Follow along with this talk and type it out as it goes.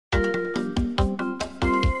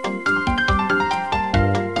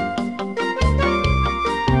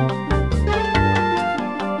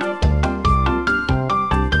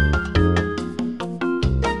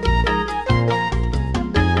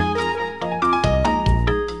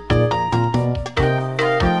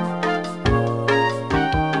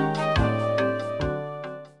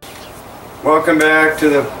welcome back to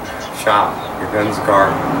the shop. Here comes the car.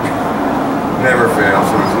 Never fails.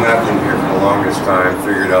 There was nothing here for the longest time.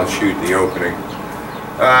 Figured I'll shoot the opening.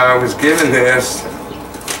 I was given this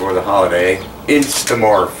for the holiday.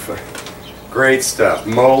 Instamorph. Great stuff.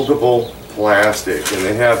 Moldable plastic. And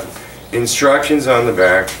they have instructions on the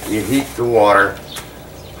back. You heat the water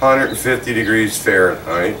 150 degrees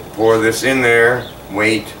Fahrenheit. Pour this in there.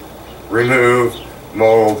 Wait. Remove.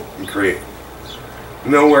 Mold. And create.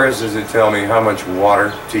 Nowhere does it tell me how much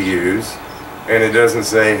water to use, and it doesn't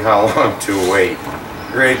say how long to wait.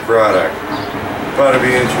 Great product. Thought it'd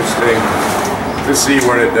be interesting to see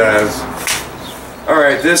what it does.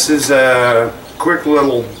 Alright, this is a quick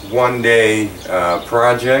little one-day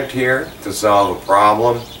project here to solve a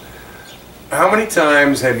problem. How many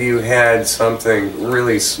times have you had something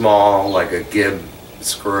really small, like a gib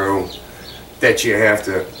screw, that you have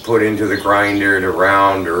to put into the grinder to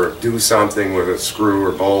round or do something with a screw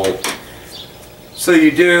or bolt? So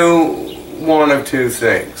you do one of two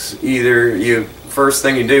things. Either first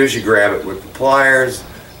thing you do is you grab it with the pliers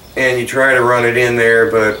and you try to run it in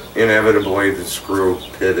there, but inevitably the screw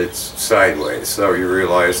pivots sideways. So you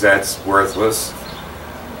realize that's worthless.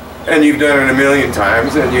 And you've done it a million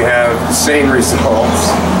times and you have the same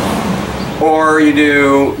results. Or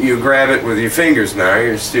you grab it with your fingers now,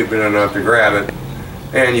 you're stupid enough to grab it,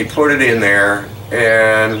 and you put it in there,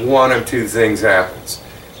 and one of two things happens.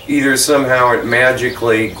 Either somehow it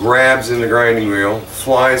magically grabs in the grinding wheel,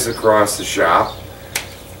 flies across the shop,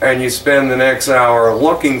 and you spend the next hour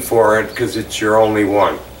looking for it because it's your only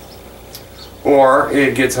one. Or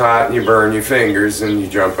it gets hot and you burn your fingers and you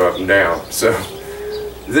jump up and down. So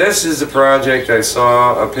this is a project. I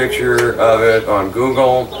saw a picture of it on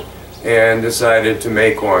Google and decided to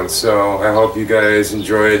make one, so I hope you guys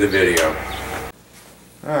enjoy the video.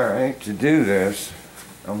 Alright, to do this,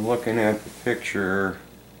 I'm looking at the picture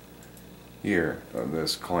here of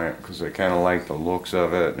this clamp because I kind of like the looks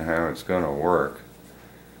of it and how it's going to work.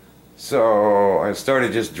 So I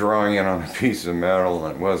started just drawing it on a piece of metal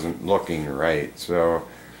and it wasn't looking right, so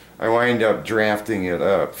I wind up drafting it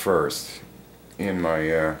up first in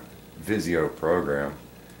my Visio program.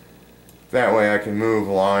 That way I can move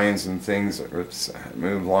lines and things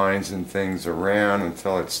around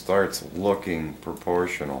until it starts looking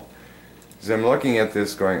proportional. Because I'm looking at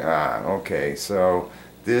this going, okay, so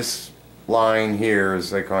this line here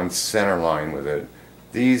is like on center line with it.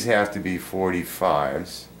 These have to be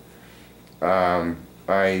 45s.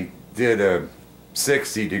 I did a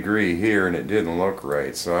 60 degree here and it didn't look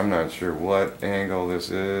right, so I'm not sure what angle this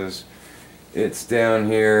is. It's down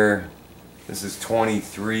here. This is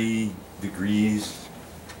 23 degrees,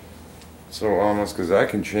 so almost, because I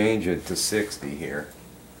can change it to 60 here.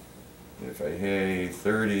 If I hit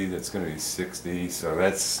 30, that's going to be 60, so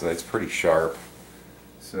that's pretty sharp.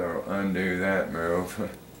 So undo that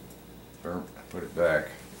move, or put it back.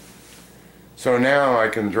 So now I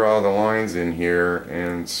can draw the lines in here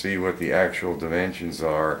and see what the actual dimensions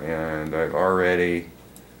are, and I've already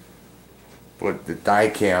put the die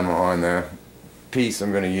cam on the piece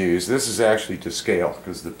I'm going to use. This is actually to scale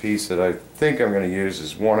because the piece that I think I'm going to use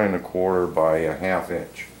is 1 1/4 by a 1/2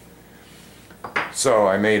 inch. So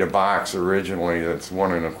I made a box originally that's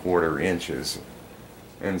 1 1/4 inches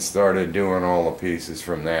and started doing all the pieces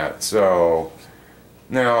from that. So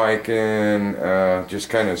now I can just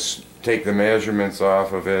kind of take the measurements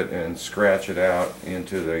off of it and scratch it out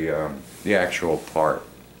into the actual part.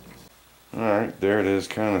 Alright, there it is,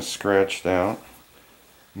 kind of scratched out.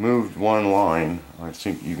 Moved one line. I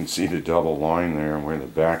think you can see the double line there where the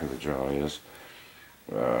back of the jaw is.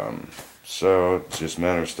 So it's just a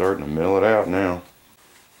matter of starting to mill it out now.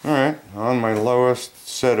 Alright, on my lowest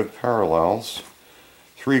set of parallels,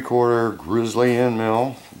 3/4 grizzly end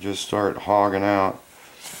mill. Just start hogging out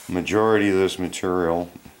majority of this material.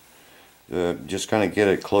 Just kind of get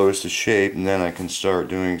it close to shape, and then I can start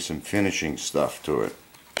doing some finishing stuff to it.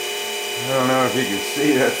 I don't know if you can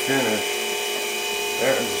see that finish.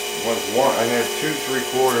 That was one. I had 2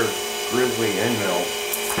 3/4 grizzly end mill,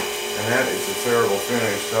 and that is a terrible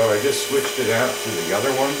finish. So I just switched it out to the other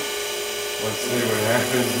one. Let's see what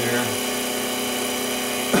happens here.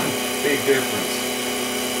 Big difference.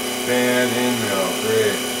 Bad end mill,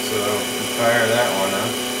 great. So let's fire that one up.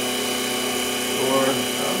 Or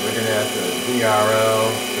I'm looking at the DRL,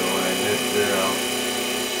 so when I hit 0,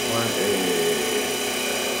 1 8.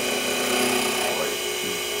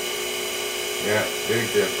 Yeah, big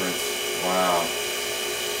difference. Wow.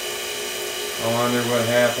 I wonder what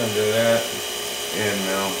happened to that end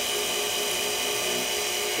mill.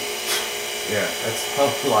 Yeah,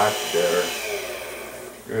 that's a lot better.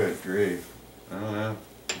 Good grief. I don't know.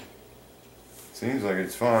 seems like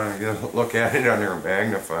it's fine. You gotta look at it under a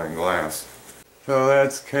magnifying glass. So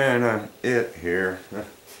that's kind of it here.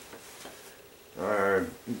 I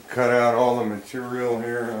cut out all the material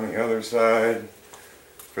here on the other side.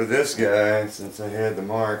 For this guy, since I had the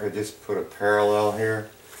mark, I just put a parallel here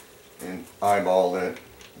and eyeballed it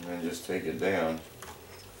and then just take it down.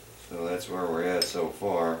 So that's where we're at so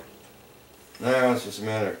far. Now it's just a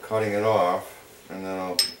matter of cutting it off, and then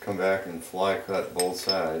I'll come back and fly cut both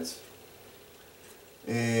sides.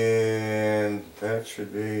 And that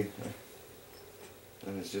should be,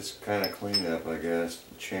 and it's just kind of clean up, I guess.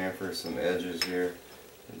 Chamfer some edges here.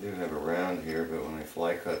 I do have a round here, but when I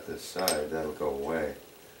fly cut this side, that'll go away.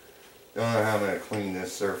 Don't know how I'm going to clean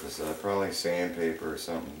this surface up. Probably sandpaper or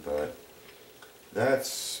something, but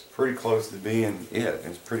that's pretty close to being it.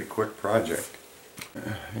 It's a pretty quick project.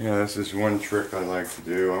 Yeah, this is one trick I like to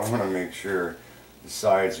do. I want to make sure the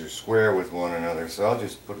sides are square with one another, so I'll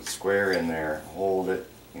just put a square in there, hold it,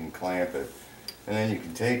 and clamp it. And then you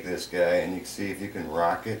can take this guy and you can see if you can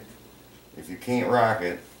rock it. If you can't rock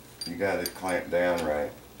it, you got to clamp down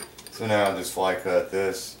right. So now I'll just fly cut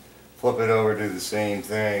this, flip it over, do the same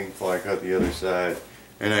thing, fly cut the other side,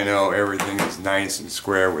 and I know everything is nice and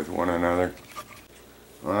square with one another.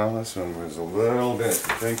 Well, this one was a little bit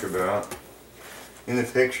to think about. In the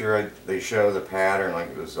picture, they show the pattern like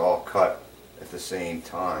it was all cut at the same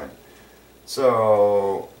time.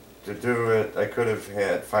 So to do it, I couldn't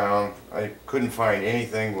find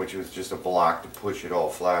anything which was just a block to push it all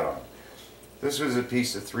flat on. This was a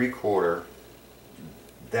piece of 3/4.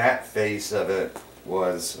 That face of it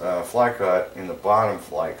was fly cut and the bottom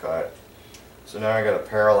fly cut. So now I got a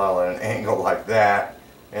parallel at an angle like that,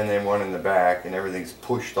 and then one in the back, and everything's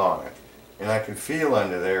pushed on it. And I can feel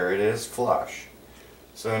under there, it is flush.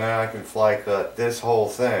 So now I can fly cut this whole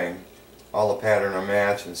thing, all the pattern are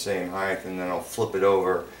matched and same height, and then I'll flip it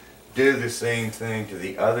over, do the same thing to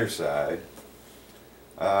the other side.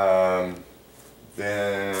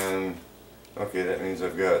 Then, okay, that means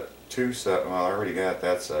I've got two sides. Well, I already got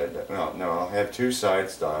that side done. No, I'll have two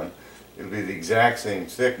sides done. It'll be the exact same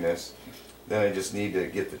thickness. Then I just need to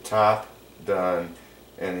get the top done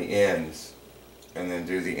and the ends, and then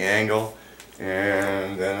do the angle.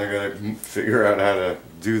 And then I gotta figure out how to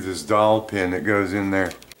do this dowel pin that goes in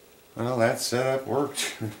there. Well, that setup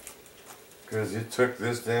worked because it took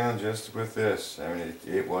this down just with this. I mean,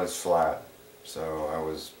 it was flat, so I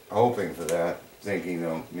was hoping for that, thinking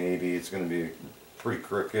though maybe it's going to be pretty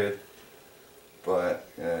crooked, but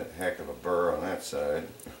a heck of a burr on that side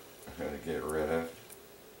I gotta get rid of.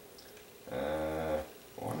 I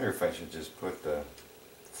wonder if I should just put the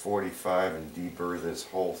 45 and deburr this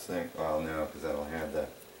whole thing. Well, no, because I don't have the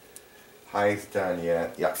height done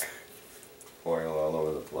yet. Yuck. Oil all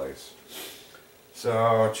over the place.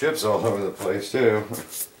 So, chips all over the place too.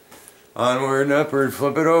 Onward and upward,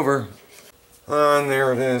 flip it over. And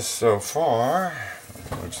there it is so far.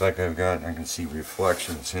 Looks like I can see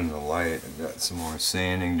reflections in the light. I've got some more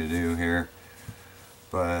sanding to do here.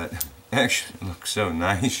 But actually it looks so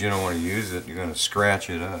nice, you don't want to use it, you're going to scratch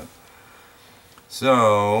it up.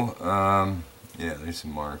 So, yeah, there's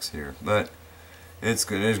some marks here, but it's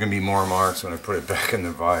good. There's going to be more marks when I put it back in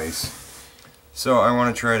the vise. So I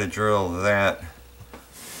want to try to drill that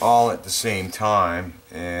all at the same time,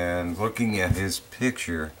 and looking at his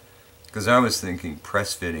picture, because I was thinking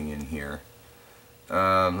press fitting in here.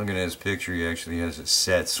 Looking at his picture, he actually has a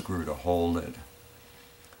set screw to hold it.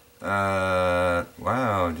 Wow,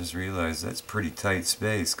 I just realized that's pretty tight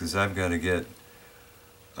space, because I've got to get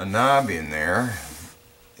a knob in there,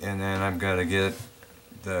 and then I've got to get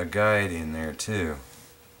the guide in there too.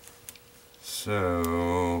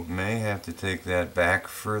 So may have to take that back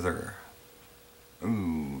further.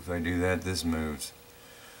 Ooh, if I do that, this moves.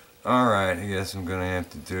 Alright, I guess I'm gonna have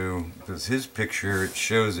to do, because his picture, it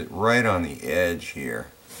shows it right on the edge here.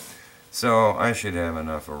 So I should have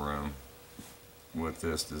enough of room with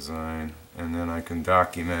this design, and then I can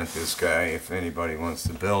document this guy if anybody wants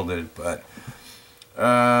to build it. But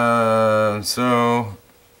so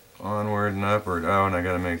onward and upward. Oh, and I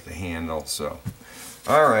gotta make the handle. So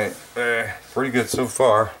alright, pretty good so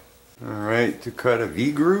far. Alright, to cut a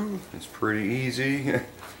V-groove, it's pretty easy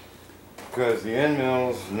because the end mill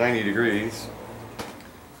is 90 degrees.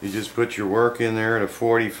 You just put your work in there at a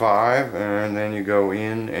 45, and then you go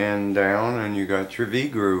in and down, and you got your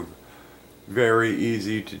V-groove. Very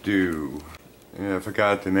easy to do. And I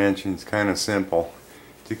forgot to mention, it's kind of simple.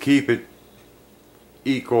 To keep it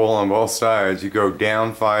equal on both sides, you go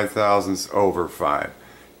down 5 thousandths over 5,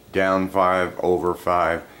 down 5 over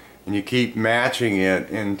 5, and you keep matching it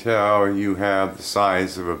until you have the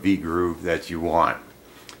size of a V-groove that you want.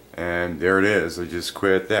 And there it is. I just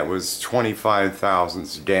quit. That was 25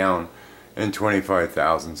 thousandths down and 25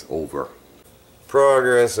 thousandths over.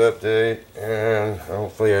 Progress update, and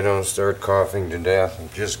hopefully I don't start coughing to death. I'm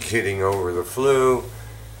just getting over the flu.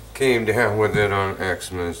 Came down with it on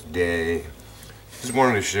Xmas Day. Just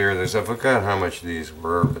wanted to share this. I forgot how much these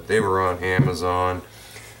were, but they were on Amazon.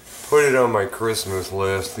 Put it on my Christmas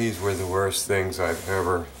list. These were the worst things I've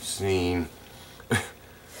ever seen.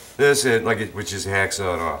 This it which is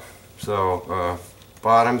hacksawed off. So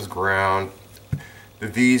bottom's ground, the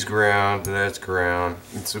V's ground, that's ground.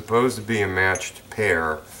 It's supposed to be a matched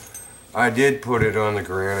pair. I did put it on the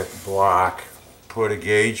granite block, put a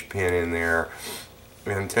gauge pin in there,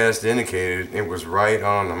 and test indicated it was right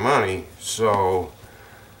on the money. So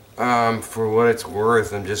for what it's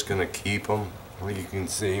worth, I'm just gonna keep them. Well, you can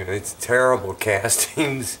see it's terrible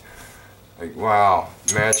castings. Like, wow,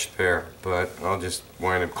 matched pair, but I'll just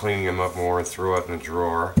wind up cleaning them up more and throw it in the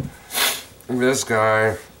drawer. This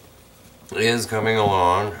guy is coming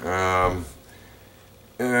along.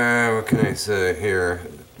 What can I say here?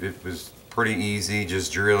 It was pretty easy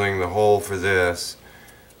just drilling the hole for this.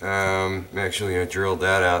 Actually, I drilled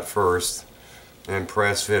that out first and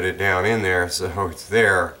press fit it down in there, so it's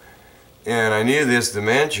there. And I knew this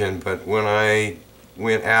dimension, but when I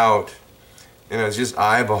went out and I was just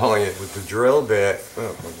eyeballing it with the drill bit,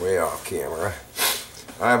 oh, I'm way off camera,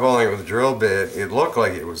 eyeballing it with the drill bit, it looked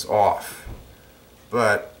like it was off.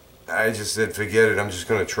 But I just said, forget it, I'm just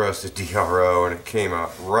going to trust the DRO, and it came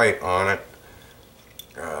out right on it.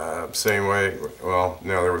 Same way, well,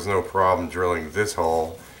 no, there was no problem drilling this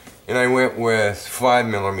hole. And I went with 5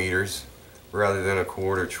 millimeters rather than a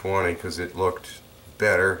 1/4 because it looked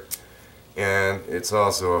better. And it's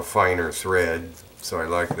also a finer thread, so I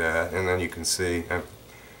like that. And then you can see I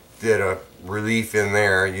did a relief in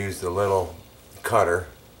there. I used a little cutter.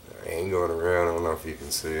 I ain't going around, I don't know if you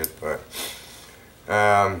can see it, but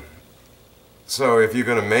so if you're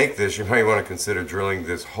going to make this, you might want to consider drilling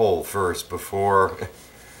this hole first before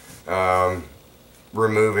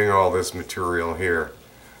removing all this material here.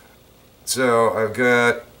 So I've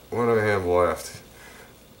got, what do I have left?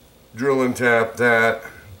 Drill and tap that,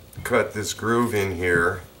 cut this groove in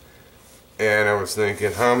here, and I was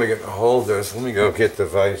thinking, how am I going to hold this? Let me go get the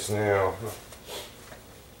vise now.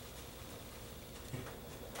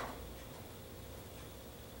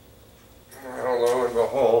 Well, lo and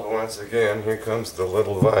behold, once again, here comes the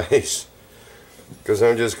little vise. Because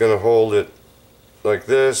I'm just going to hold it like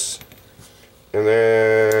this, and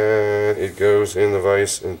then it goes in the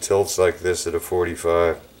vise and tilts like this at a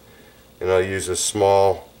 45. And I'll use a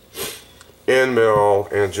small end mill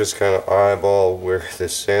and just kind of eyeball where the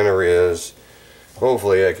center is.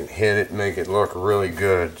 Hopefully I can hit it and make it look really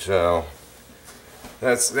good. So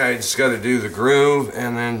that's, I just got to do the groove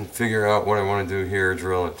and then figure out what I want to do here,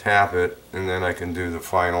 drill and tap it, and then I can do the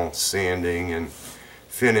final sanding and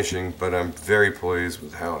finishing. But I'm very pleased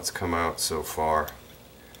with how it's come out so far.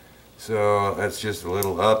 So that's just a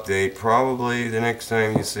little update. Probably the next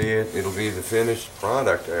time you see it, it'll be the finished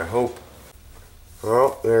product, I hope.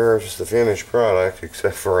 Well, there's the finished product,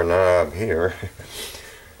 except for a knob here.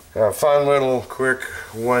 A fun little quick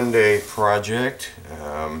one-day project.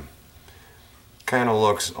 Kind of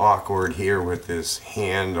looks awkward here with this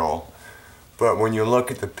handle, but when you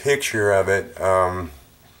look at the picture of it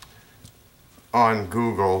on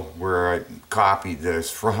Google, where I copied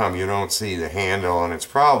this from, you don't see the handle, and it's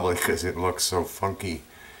probably because it looks so funky.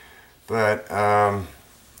 But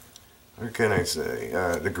what can I say?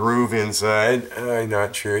 The groove inside, I'm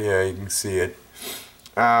not sure. Yeah, you can see it.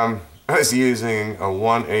 I was using a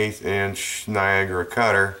 1/8 inch Niagara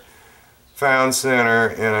cutter, found center,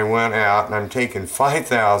 and I went out and I'm taking 5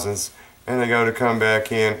 thousandths, and I go to come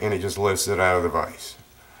back in and it just lifts it out of the vise.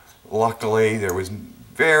 Luckily, there was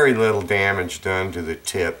very little damage done to the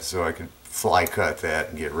tip, so I could fly cut that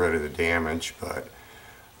and get rid of the damage, but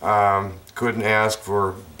couldn't ask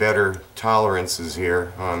for better tolerances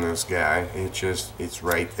here on this guy. It's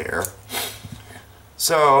right there.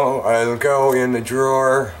 So I'll go in the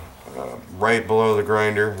drawer right below the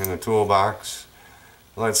grinder in the toolbox.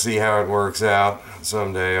 Let's see how it works out.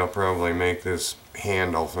 Someday I'll probably make this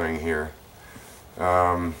handle thing here.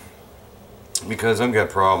 Because I've got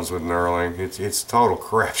problems with knurling. It's total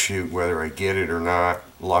crapshoot whether I get it or not.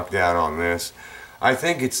 Lucked out on this. I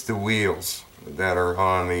think it's the wheels that are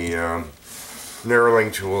on the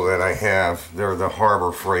knurling tool that I have. They're the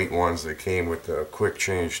Harbor Freight ones that came with the quick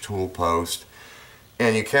change tool post.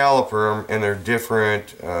 And you caliper them and they're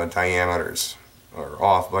different diameters, or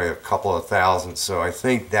off by a couple of thousandths. So I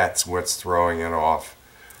think that's what's throwing it off.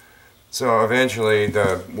 So eventually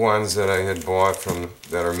the ones that I had bought from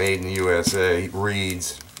that are made in the USA,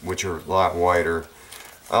 Reed's, which are a lot wider.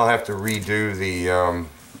 I'll have to redo the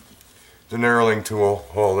knurling tool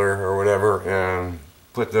holder or whatever and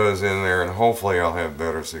put those in there, and hopefully I'll have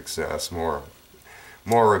better success, more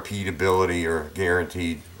repeatability or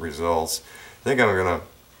guaranteed results. I think I'm gonna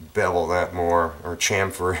bevel that more or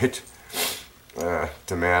chamfer it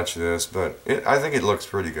to match this, but I think it looks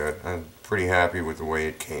pretty good. I'm pretty happy with the way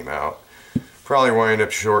it came out. Probably wind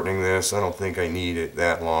up shortening this. I don't think I need it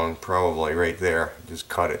that long. Probably right there. Just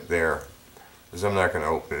cut it there, because I'm not going to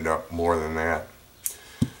open it up more than that.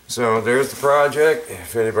 So there's the project.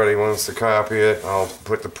 If anybody wants to copy it, I'll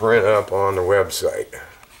put the print up on the website.